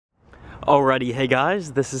Alrighty, hey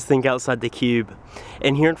guys, this is Think Outside the Cube,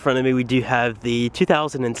 and here in front of me we do have the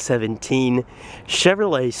 2017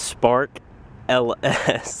 Chevrolet Spark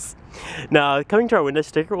LS. Now, coming to our window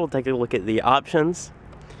sticker, we'll take a look at the options.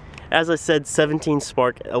 As I said, 17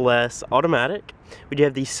 Spark LS automatic. We do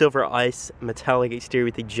have the silver ice metallic exterior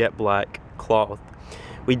with the jet black cloth.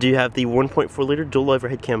 We do have the 1.4 liter dual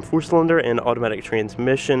overhead cam 4-cylinder and automatic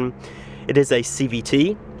transmission. It is a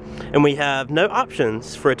CVT. And we have no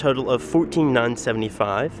options for a total of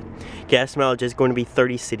 $14,975. Gas mileage is going to be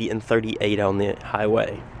 30 city and 38 on the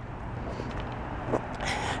highway.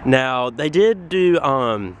 Now, they did do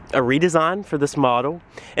a redesign for this model,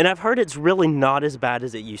 and I've heard it's really not as bad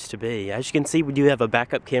as it used to be. As you can see, we do have a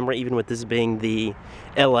backup camera, even with this being the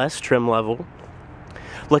LS trim level.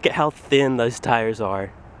 Look at how thin those tires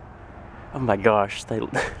are. Oh my gosh,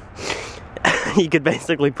 you could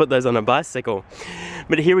basically put those on a bicycle.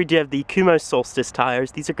 But here we do have the Kumho Solstice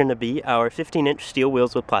tires. These are going to be our 15-inch steel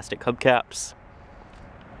wheels with plastic hubcaps.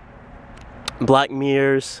 Black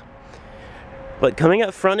mirrors. But coming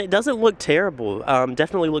up front, it doesn't look terrible.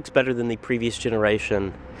 Definitely looks better than the previous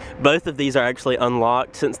generation. Both of these are actually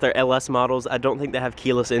unlocked. Since they're LS models, I don't think they have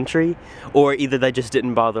keyless entry, or either they just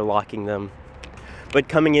didn't bother locking them. But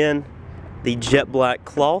coming in, the jet black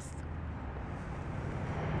cloth.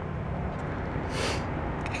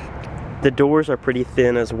 The doors are pretty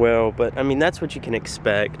thin as well, but I mean, that's what you can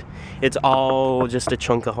expect. It's all just a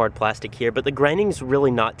chunk of hard plastic here, but the graining's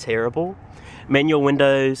really not terrible. Manual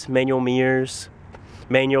windows, manual mirrors,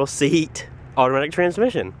 manual seat, automatic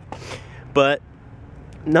transmission. But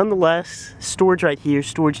nonetheless, storage right here,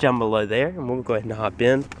 storage down below there, and we'll go ahead and hop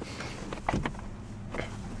in.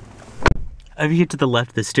 Over here to the left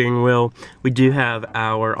of the steering wheel, we do have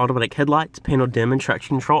our automatic headlights, panel dim and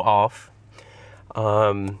traction control off.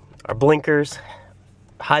 Our blinkers,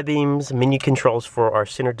 high beams, menu controls for our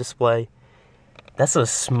center display. That's a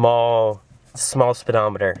small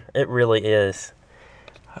speedometer. It really is.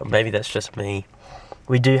 Maybe that's just me.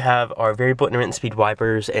 We do have our variable intermittent speed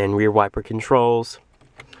wipers and rear wiper controls.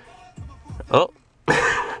 Oh,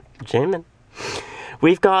 jamming.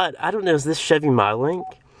 We've got, I don't know, is this Chevy MyLink?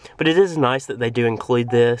 But it is nice that they do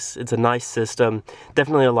include this. It's a nice system.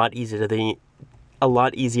 Definitely a lot easier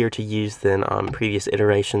to use than previous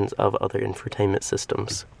iterations of other infotainment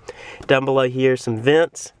systems. Down below here, some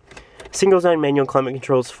vents, single zone manual climate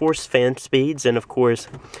controls, force fan speeds, and of course,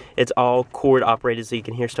 it's all cord operated, so you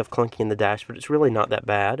can hear stuff clunking in the dash, but it's really not that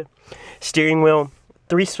bad. Steering wheel,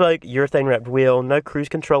 3-spoke urethane wrapped wheel, no cruise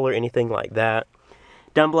control or anything like that.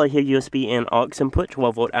 Down below here, USB and aux input,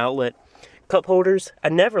 12-volt outlet. Cup holders. I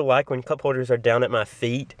never like when cup holders are down at my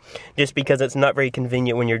feet, just because it's not very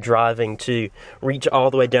convenient when you're driving to reach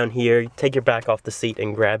all the way down here, take your back off the seat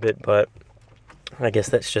and grab it, but I guess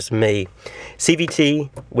that's just me. CVT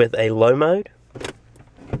with a low mode.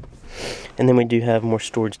 And then we do have more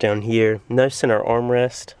storage down here. No center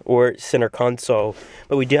armrest or center console,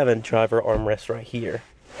 but we do have a driver armrest right here.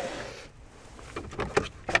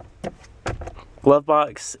 Glove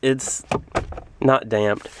box, it's not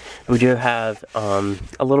damped. We do have a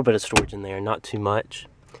little bit of storage in there, not too much.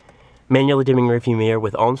 Manually dimming rearview mirror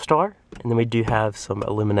with OnStar, and then we do have some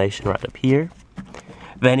illumination right up here.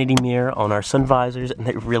 Vanity mirror on our sun visors, and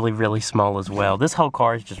they're really small as well. This whole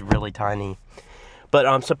car is just really tiny.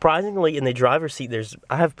 But surprisingly, in the driver's seat,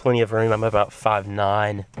 I have plenty of room. I'm about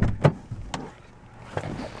 5'9".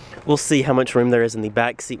 We'll see how much room there is in the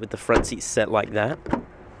back seat with the front seat set like that.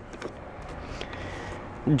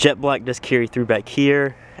 Jet black does carry through back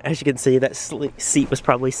here. As you can see, that seat was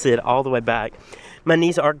probably slid all the way back. My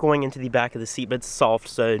knees are going into the back of the seat, but it's soft,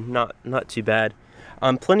 so not too bad.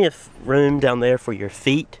 Plenty of room down there for your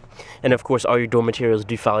feet, and of course all your door materials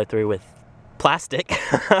do follow through with plastic.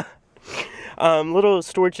 Little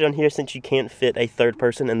storage down here, since you can't fit a third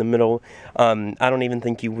person in the middle. I don't even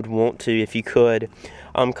think you would want to if you could.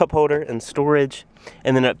 Cup holder and storage,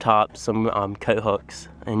 and then up top some coat hooks,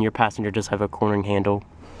 and your passenger does have a cornering handle.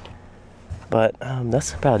 But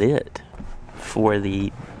that's about it for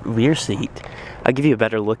the rear seat. I'll give you a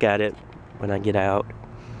better look at it when I get out.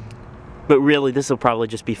 But really, this will probably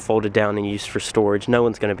just be folded down and used for storage. No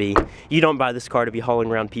one's going to be, you don't buy this car to be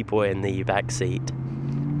hauling around people in the back seat.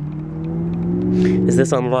 Is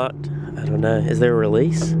this unlocked? I don't know. Is there a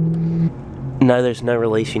release? No, there's no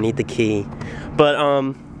release. You need the key. But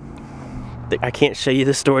I can't show you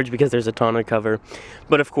the storage because there's a tonneau cover.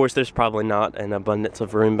 But of course, there's probably not an abundance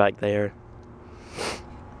of room back there.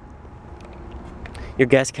 Your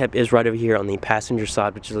gas cap is right over here on the passenger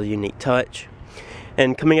side, which is a unique touch.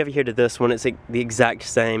 And coming over here to this one, it's the exact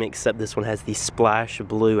same, except this one has the splash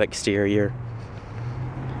blue exterior.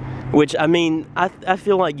 Which, I mean, I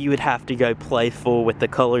feel like you would have to go playful with the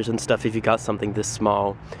colors and stuff if you got something this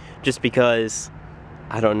small. Just because,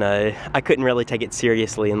 I don't know, I couldn't really take it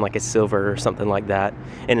seriously in like a silver or something like that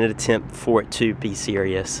in an attempt for it to be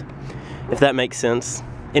serious. If that makes sense.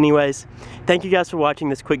 Anyways, thank you guys for watching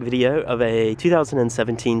this quick video of a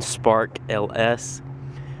 2017 Spark LS.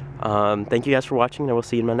 Thank you guys for watching, and I will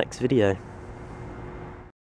see you in my next video.